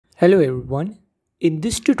Hello everyone. In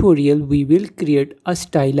this tutorial we will create a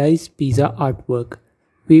stylized pizza artwork.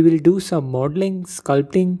 We will do some modeling,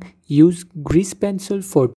 sculpting, use grease pencil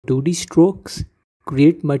for 2D strokes,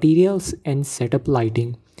 create materials and set up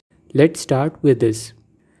lighting. Let's start with this.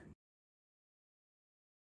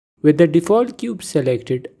 With the default cube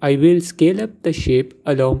selected, I will scale up the shape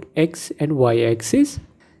along X and Y axis.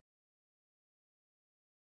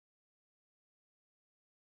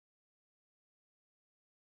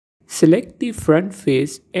 Select the front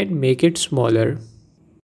face and make it smaller.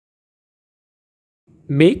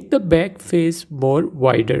 Make the back face more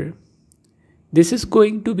wider. This is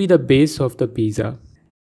going to be the base of the pizza.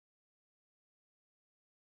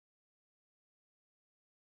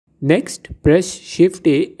 Next, press Shift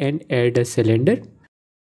A and add a cylinder.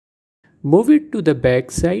 Move it to the back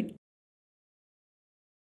side.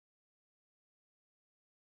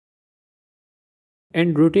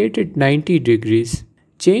 And rotate it 90 degrees.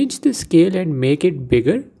 Change the scale and make it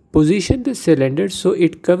bigger. Position the cylinder so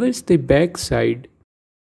it covers the back side.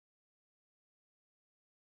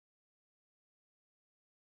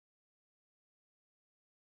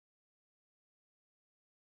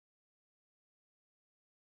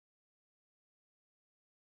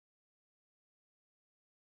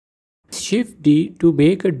 Shift D to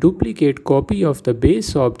make a duplicate copy of the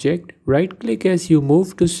base object. Right click as you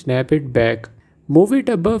move to snap it back. Move it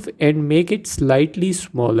above and make it slightly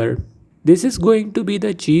smaller. This is going to be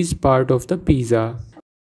the cheese part of the pizza.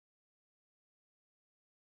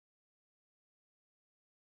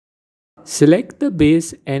 Select the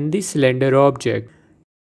base and the cylinder object.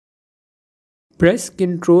 Press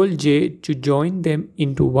Ctrl J to join them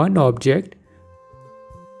into one object.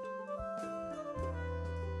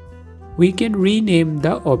 We can rename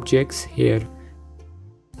the objects here.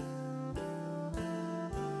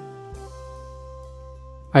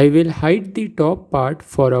 I will hide the top part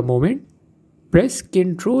for a moment. Press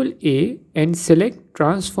Ctrl A and select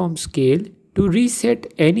Transform Scale to reset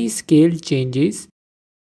any scale changes.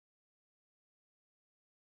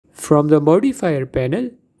 From the modifier panel,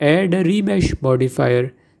 add a remesh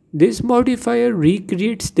modifier. This modifier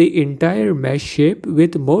recreates the entire mesh shape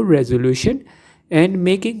with more resolution and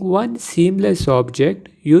making one seamless object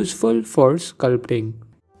useful for sculpting.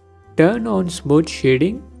 Turn on smooth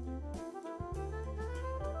shading.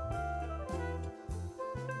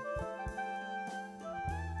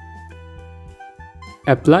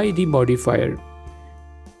 Apply the modifier.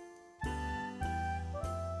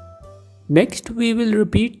 Next, we will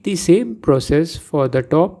repeat the same process for the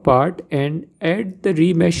top part and add the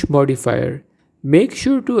remesh modifier. Make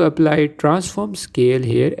sure to apply transform scale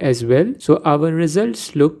here as well so our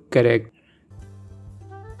results look correct.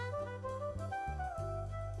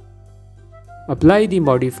 Apply the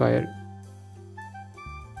modifier.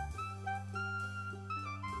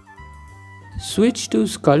 Switch to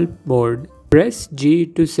sculpt mode. Press G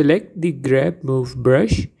to select the grab move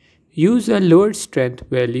brush. Use a lower strength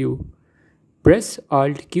value. Press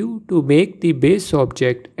Alt Q to make the base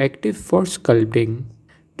object active for sculpting.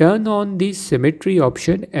 Turn on the symmetry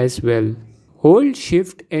option as well. Hold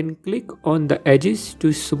Shift and click on the edges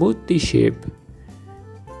to smooth the shape.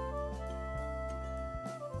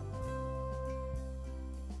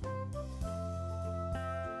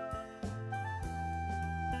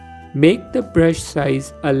 Make the brush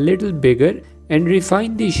size a little bigger and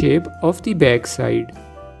refine the shape of the back side.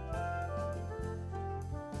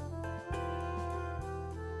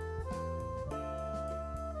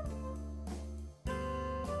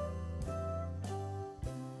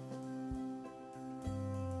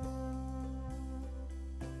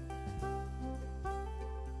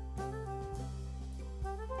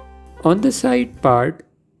 On the side part,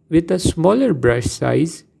 with a smaller brush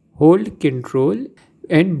size, hold Ctrl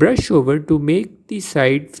and brush over to make the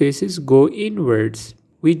side faces go inwards.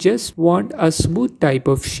 We just want a smooth type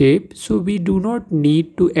of shape, so we do not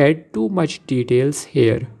need to add too much details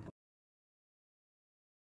here.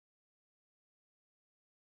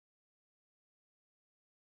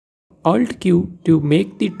 Alt Q to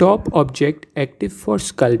make the top object active for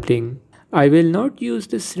sculpting. I will not use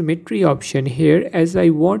the symmetry option here as I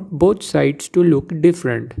want both sides to look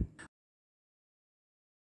different.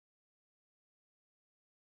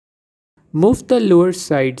 Move the lower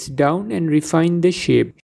sides down and refine the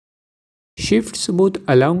shape. Shift smooth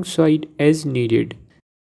alongside as needed.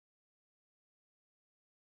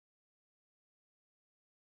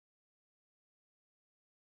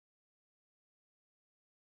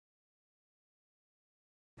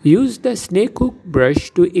 Use the snake hook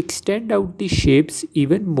brush to extend out the shapes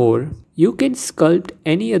even more. You can sculpt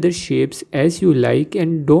any other shapes as you like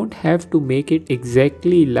and don't have to make it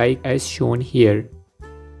exactly like as shown here.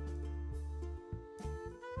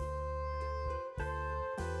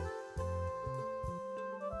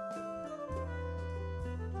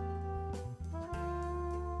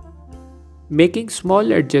 making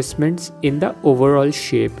small adjustments in the overall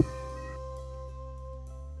shape.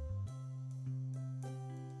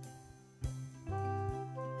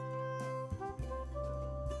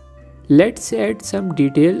 Let's add some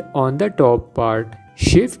detail on the top part.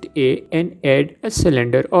 Shift A and add a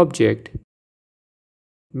cylinder object.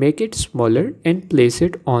 Make it smaller and place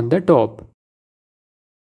it on the top.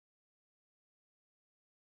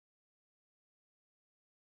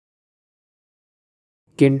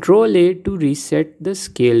 Ctrl A to reset the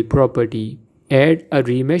scale property. Add a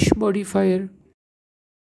remesh modifier.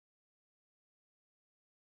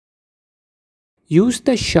 Use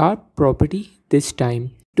the sharp property this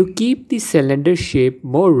time to keep the cylinder shape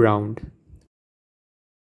more round.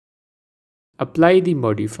 Apply the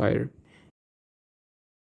modifier.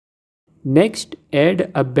 Next,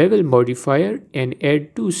 add a bevel modifier and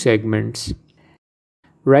add 2 segments.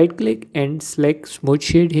 Right click and select smooth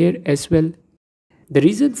shade here as well. The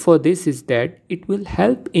reason for this is that it will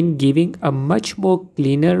help in giving a much more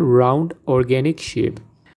cleaner round organic shape.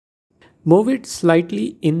 Move it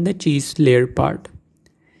slightly in the cheese layer part.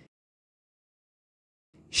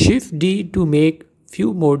 Shift D to make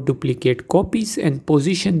few more duplicate copies and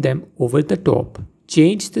position them over the top.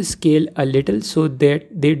 Change the scale a little so that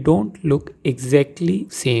they don't look exactly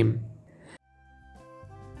same.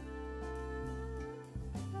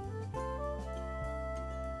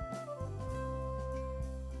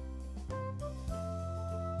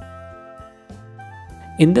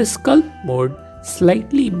 In the sculpt mode,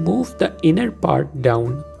 slightly move the inner part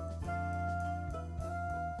down.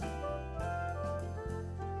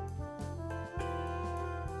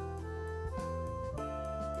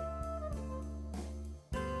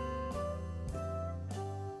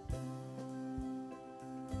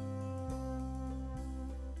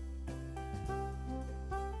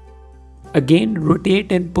 Again,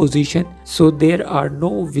 rotate and position so there are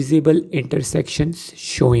no visible intersections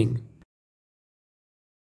showing.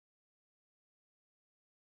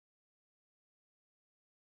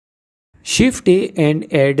 Shift A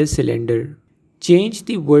and add a cylinder. Change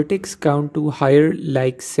the vertex count to higher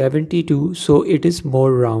like 72 so it is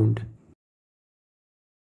more round.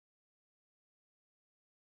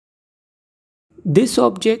 This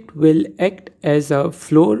object will act as a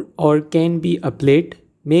floor or can be a plate.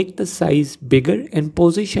 Make the size bigger and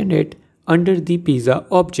position it under the pizza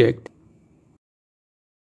object.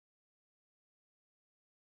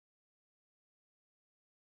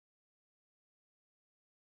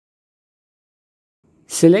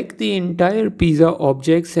 Select the entire pizza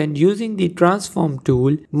objects and using the transform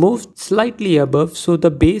tool, move slightly above so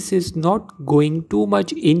the base is not going too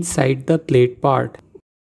much inside the plate part.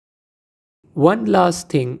 One last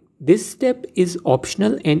thing, this step is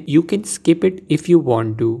optional and you can skip it if you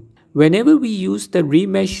want to. Whenever we use the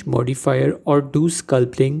remesh modifier or do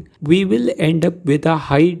sculpting, we will end up with a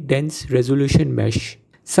high dense resolution mesh.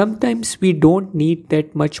 Sometimes we don't need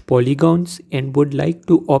that much polygons and would like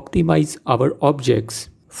to optimize our objects.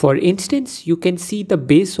 For instance, you can see the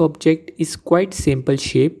base object is quite simple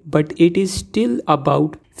shape, but it is still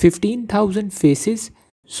about 15,000 faces.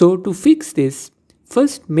 So to fix this,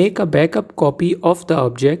 first make a backup copy of the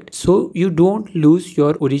object so you don't lose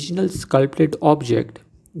your original sculpted object.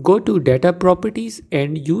 Go to data properties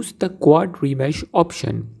and use the quad remesh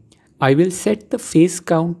option. I will set the face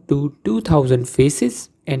count to 2000 faces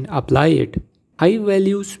and apply it. High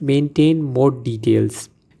values maintain more details.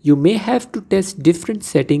 You may have to test different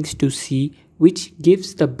settings to see which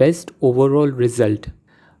gives the best overall result.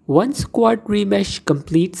 Once quad remesh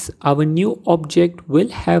completes, our new object will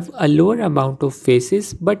have a lower amount of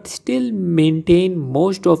faces but still maintain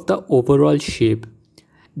most of the overall shape.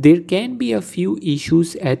 There can be a few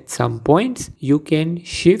issues at some points. You can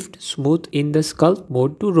shift smooth in the sculpt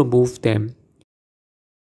mode to remove them.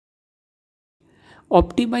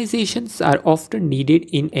 Optimizations are often needed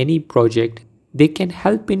in any project. They can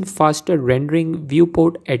help in faster rendering,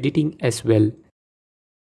 viewport editing as well.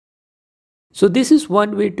 So this is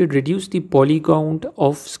one way to reduce the polygon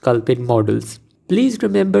of sculpted models. Please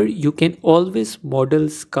remember you can always model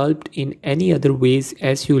sculpt in any other ways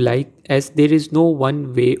as you like, as there is no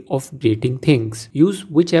one way of creating things. Use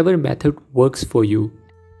whichever method works for you.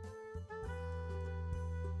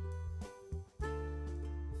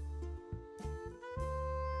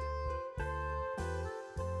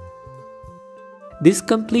 This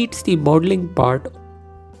completes the modeling part.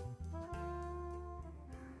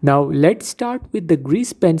 Now let's start with the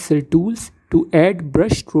grease pencil tools to add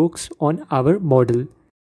brush strokes on our model.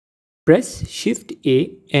 Press Shift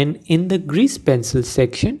A and in the grease pencil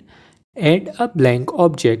section, add a blank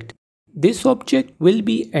object. This object will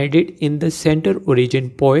be added in the center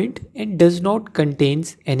origin point and does not contain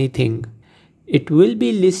anything. It will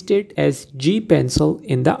be listed as G pencil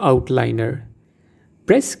in the outliner.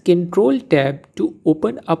 Press Ctrl Tab to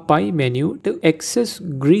open a pie menu to access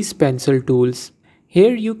grease pencil tools.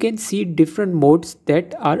 Here you can see different modes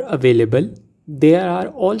that are available. They are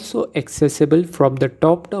also accessible from the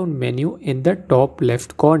top-down menu in the top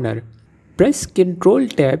left corner. Press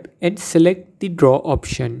Ctrl Tab and select the Draw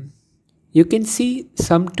option. You can see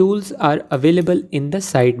some tools are available in the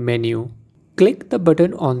side menu. Click the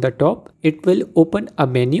button on the top. It will open a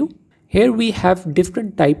menu. Here we have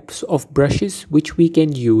different types of brushes which we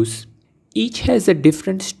can use. Each has a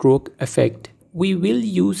different stroke effect. We will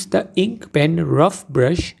use the ink pen rough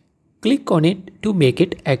brush. Click on it to make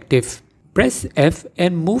it active. Press F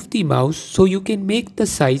and move the mouse so you can make the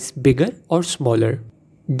size bigger or smaller.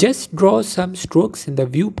 Just draw some strokes in the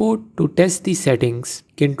viewport to test the settings.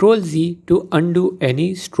 Ctrl Z to undo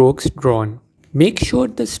any strokes drawn. Make sure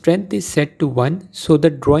the strength is set to 1 so the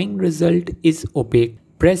drawing result is opaque.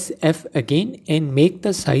 Press F again and make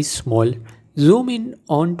the size small. Zoom in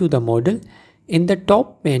onto the model. In the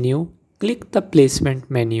top menu, click the placement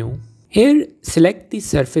menu. Here select the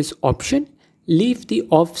surface option. Leave the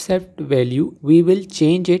offset value. We will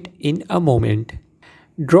change it in a moment.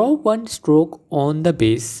 Draw one stroke on the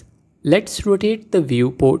base. Let's rotate the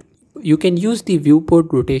viewport. You can use the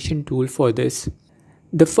viewport rotation tool for this.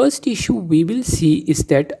 The first issue we will see is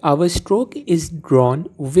that our stroke is drawn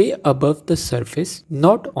way above the surface,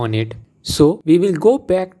 not on it. So we will go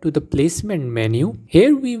back to the placement menu.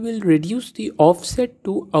 Here we will reduce the offset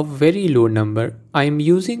to a very low number. I am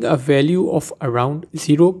using a value of around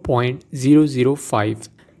 0.005.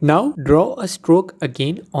 Now draw a stroke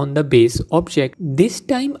again on the base object. This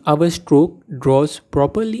time our stroke draws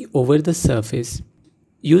properly over the surface.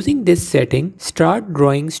 Using this setting, start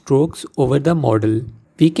drawing strokes over the model.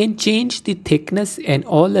 We can change the thickness and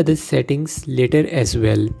all other settings later as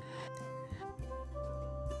well.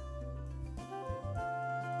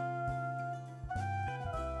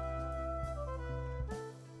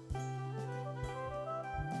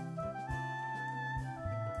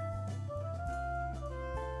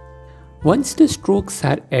 Once the strokes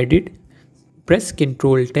are added, press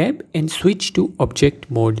Ctrl Tab and switch to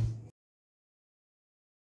Object mode.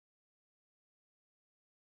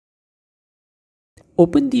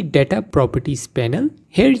 Open the Data Properties panel.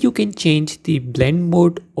 Here you can change the blend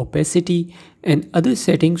mode, opacity and other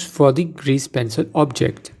settings for the grease pencil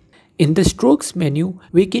object. In the strokes menu,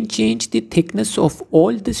 we can change the thickness of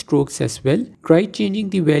all the strokes as well. Try changing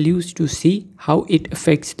the values to see how it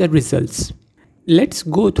affects the results. Let's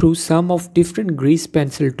go through some of different grease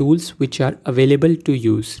pencil tools which are available to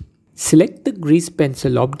use. Select the grease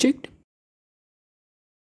pencil object.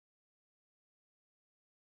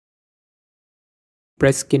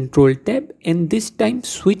 Press Ctrl Tab and this time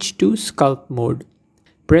switch to Sculpt mode.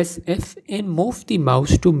 Press F and move the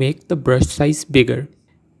mouse to make the brush size bigger.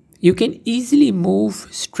 You can easily move,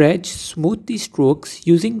 stretch, smooth the strokes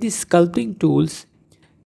using the sculpting tools.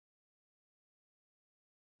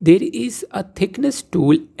 There is a thickness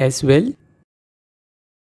tool as well.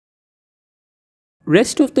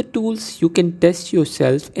 Rest of the tools you can test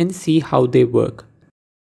yourself and see how they work.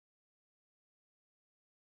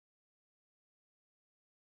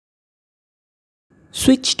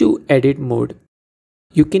 Switch to Edit mode.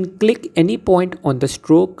 You can click any point on the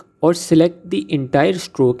stroke or select the entire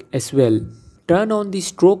stroke as well. Turn on the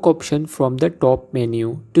stroke option from the top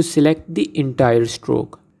menu to select the entire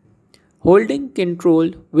stroke. Holding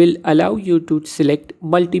Ctrl will allow you to select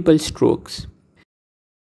multiple strokes.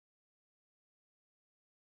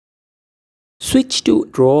 Switch to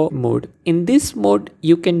Draw mode. In this mode,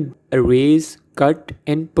 you can erase, cut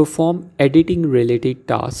and perform editing related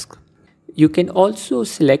tasks. You can also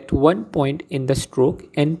select one point in the stroke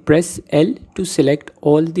and press L to select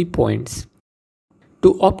all the points.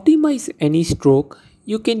 To optimize any stroke,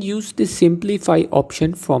 you can use the Simplify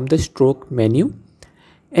option from the stroke menu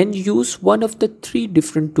and use one of the 3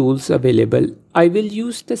 different tools available. I will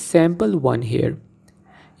use the sample one here.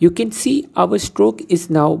 You can see our stroke is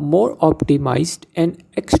now more optimized and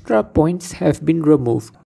extra points have been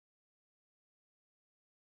removed.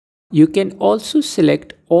 You can also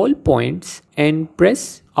select all points and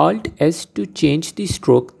press Alt S to change the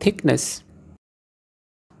stroke thickness.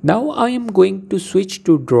 Now I am going to switch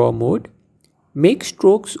to Draw mode. Make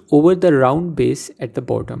strokes over the round base at the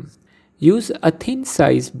bottom. Use a thin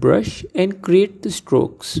size brush and create the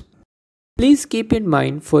strokes. Please keep in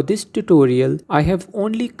mind for this tutorial I have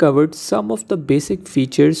only covered some of the basic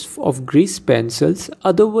features of grease pencils,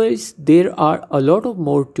 otherwise there are a lot of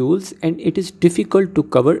more tools and it is difficult to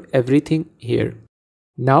cover everything here.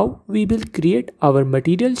 Now we will create our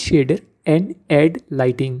material shader and add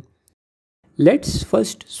lighting. Let's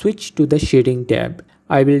first switch to the shading tab.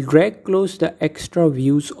 I will drag close the extra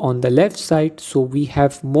views on the left side so we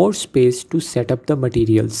have more space to set up the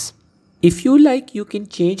materials. If you like, you can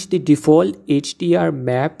change the default HDR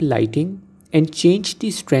map lighting and change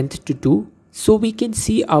the strength to 2 so we can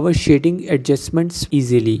see our shading adjustments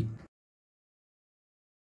easily.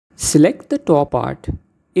 Select the top part.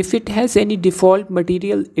 If it has any default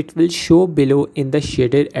material, it will show below in the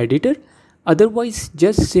shader editor. Otherwise,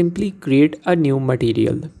 just simply create a new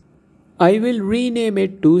material. I will rename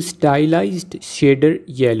it to Stylized Shader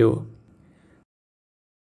Yellow.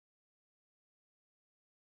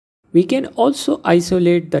 We can also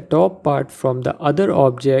isolate the top part from the other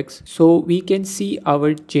objects so we can see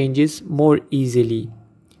our changes more easily.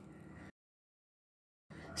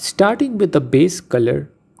 Starting with the base color,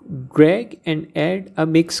 drag and add a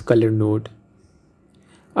mix color node.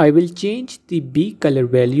 I will change the B color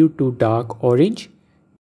value to dark orange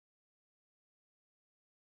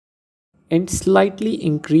and slightly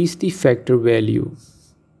increase the factor value.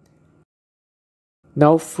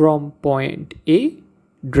 Now from point A,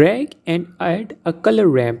 drag and add a color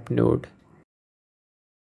ramp node.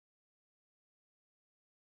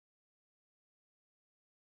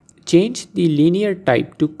 Change the linear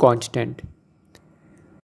type to constant.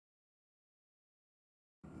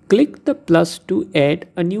 Click the plus to add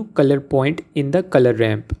a new color point in the color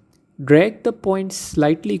ramp. Drag the point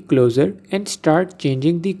slightly closer and start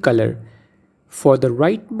changing the color. For the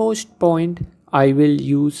rightmost point, I will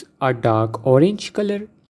use a dark orange color.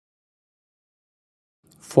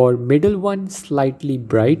 For middle one, slightly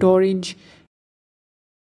bright orange.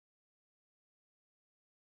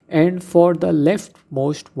 And for the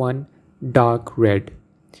leftmost one, dark red.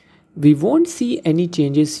 We won't see any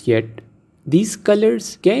changes yet. These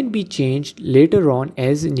colors can be changed later on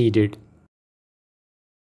as needed.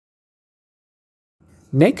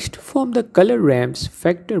 Next, from the color ramp's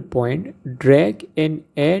factor point, drag and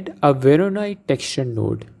add a Voronoi texture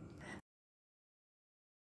node.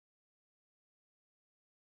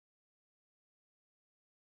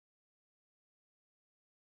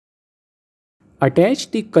 Attach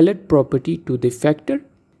the colored property to the factor.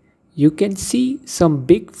 You can see some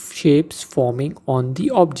big shapes forming on the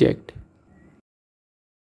object.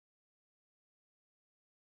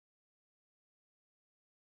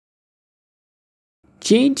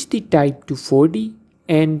 Change the type to 4D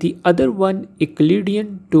and the other one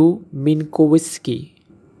Euclidean to Minkowski.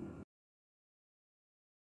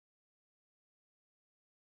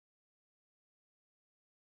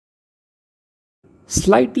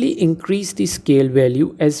 Slightly increase the scale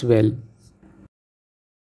value as well.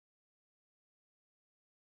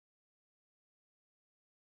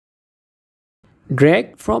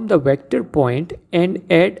 Drag from the vector point and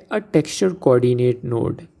add a texture coordinate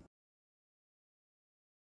node.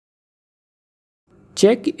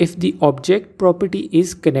 Check if the object property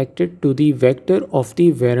is connected to the vector of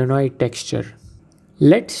the Voronoi texture.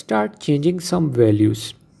 Let's start changing some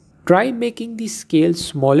values. Try making the scale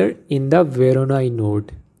smaller in the Voronoi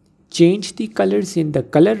node. Change the colors in the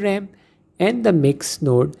color ramp and the mix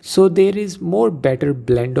node so there is more better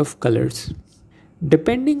blend of colors.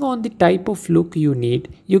 Depending on the type of look you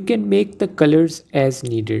need, you can make the colors as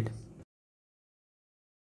needed.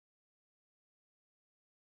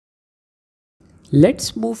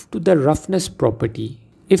 Let's move to the roughness property.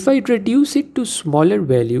 If I reduce it to smaller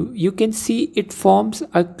value, you can see it forms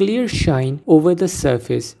a clear shine over the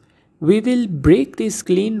surface. We will break this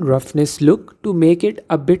clean roughness look to make it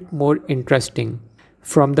a bit more interesting.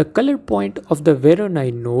 From the color point of the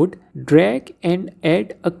Voronoi node, drag and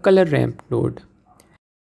add a color ramp node.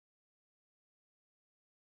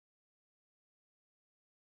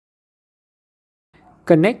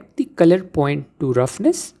 Connect the color point to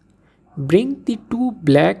roughness. Bring the two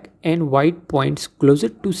black and white points closer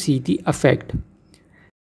to see the effect.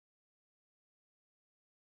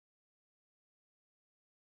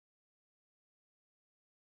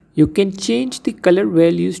 You can change the color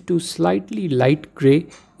values to slightly light gray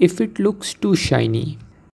if it looks too shiny.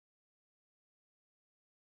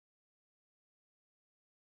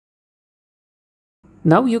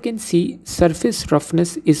 Now you can see surface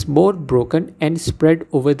roughness is more broken and spread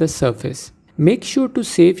over the surface. Make sure to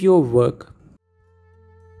save your work.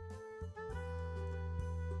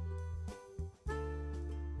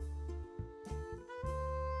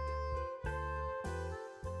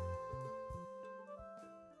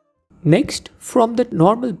 Next, from the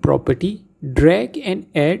normal property, drag and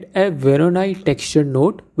add a Voronoi texture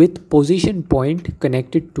node with position point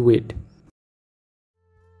connected to it.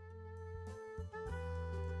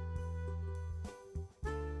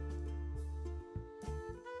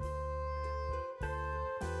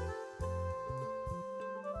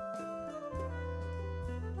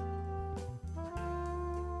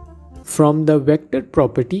 From the vector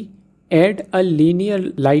property, add a linear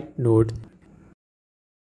light node.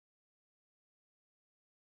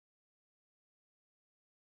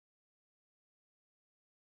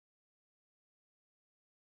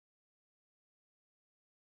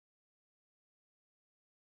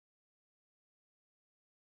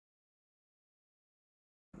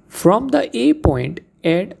 From the A point,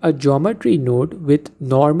 add a geometry node with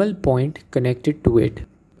normal point connected to it.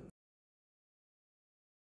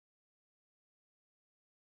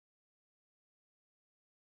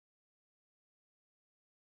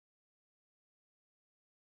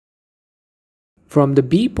 From the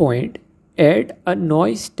B point, add a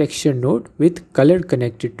noise texture node with color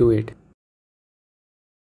connected to it.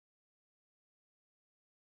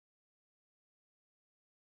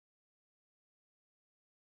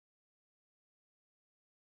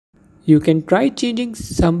 You can try changing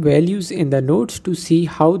some values in the nodes to see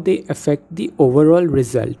how they affect the overall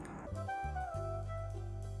result.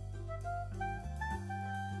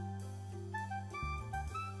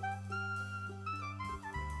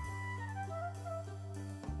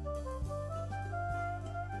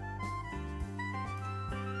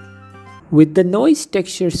 With the noise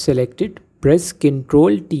texture selected, press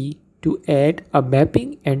Ctrl T to add a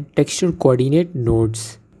mapping and texture coordinate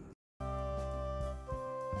nodes.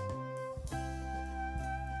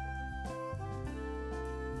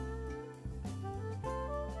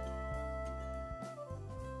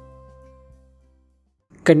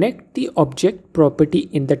 Connect the object property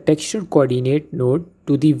in the texture coordinate node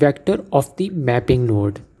to the vector of the mapping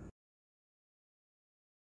node.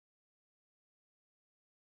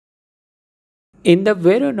 In the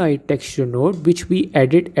Voronoi texture node, which we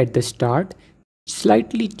added at the start,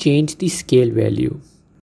 slightly change the scale value.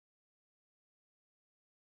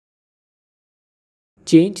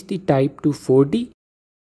 Change the type to 4D.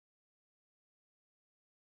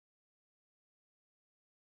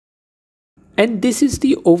 And this is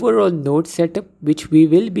the overall node setup which we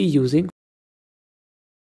will be using.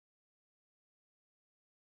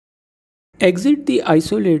 Exit the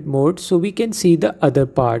isolate mode so we can see the other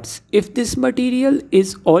parts. If this material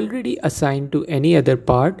is already assigned to any other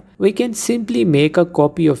part, we can simply make a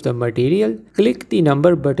copy of the material, click the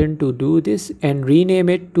number button to do this and rename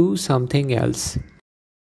it to something else.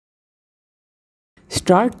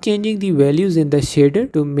 Start changing the values in the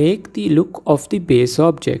shader to make the look of the base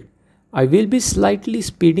object. I will be slightly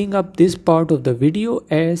speeding up this part of the video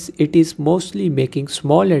as it is mostly making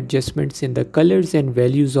small adjustments in the colors and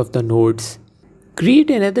values of the nodes.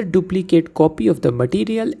 Create another duplicate copy of the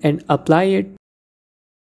material and apply it.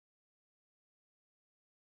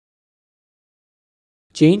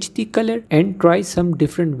 Change the color and try some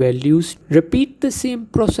different values. Repeat the same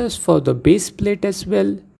process for the base plate as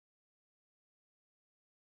well.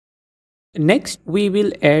 Next, we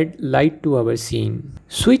will add light to our scene.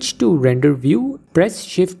 Switch to render view, press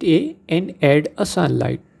Shift A and add a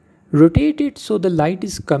sunlight. Rotate it so the light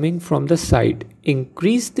is coming from the side.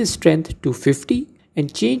 Increase the strength to 50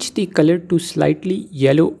 and change the color to slightly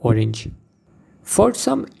yellow-orange. For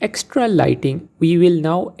some extra lighting, we will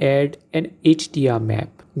now add an HDR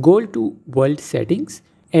map. Go to World Settings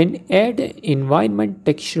and add an Environment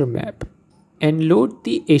Texture Map and load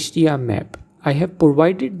the HDR map. I have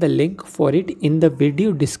provided the link for it in the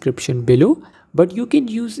video description below, but you can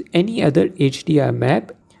use any other HDR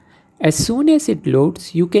map. As soon as it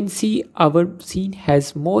loads, you can see our scene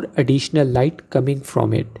has more additional light coming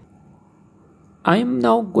from it. I am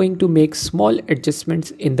now going to make small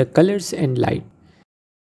adjustments in the colors and light.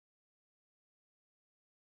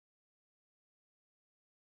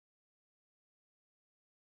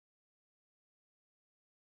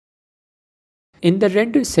 In the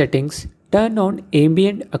render settings, turn on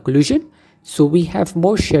ambient occlusion so we have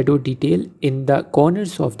more shadow detail in the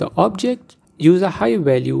corners of the object. Use a high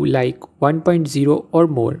value like 1.0 or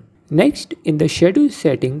more. Next, in the shadow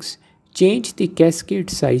settings, change the cascade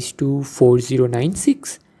size to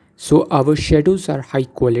 4096 so our shadows are high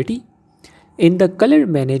quality. In the color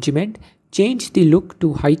management, change the look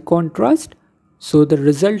to high contrast so the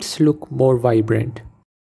results look more vibrant.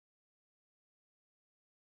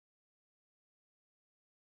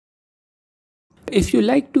 If you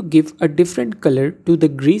like to give a different color to the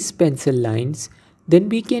grease pencil lines, then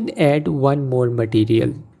we can add one more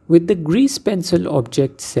material. With the grease pencil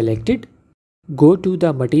object selected, go to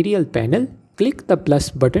the material panel, click the plus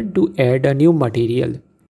button to add a new material.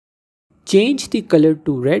 Change the color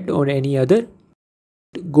to red or any other.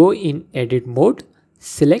 Go in edit mode,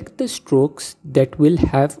 select the strokes that will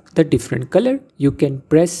have the different color. You can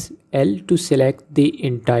press L to select the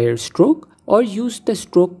entire stroke or use the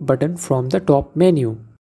stroke button from the top menu.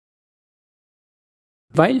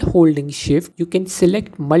 While holding shift, you can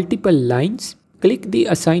select multiple lines. Click the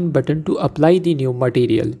assign button to apply the new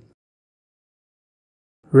material.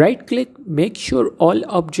 Right click, make sure all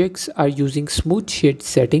objects are using smooth shade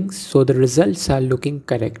settings so the results are looking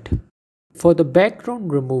correct. For the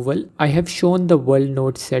background removal, I have shown the world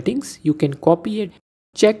node settings. You can copy it.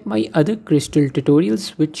 Check my other crystal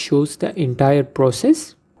tutorials which shows the entire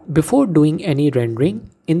process. Before doing any rendering,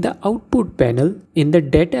 in the output panel, in the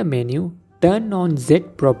data menu, turn on Z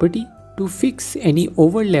property to fix any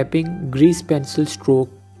overlapping grease pencil stroke.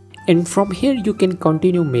 And from here you can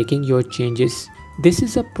continue making your changes. This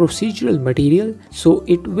is a procedural material, so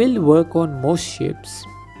it will work on most shapes.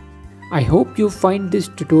 I hope you find this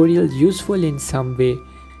tutorial useful in some way.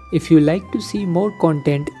 If you like to see more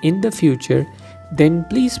content in the future, then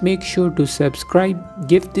please make sure to subscribe,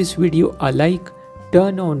 give this video a like,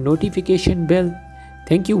 turn on notification bell.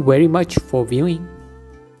 Thank you very much for viewing.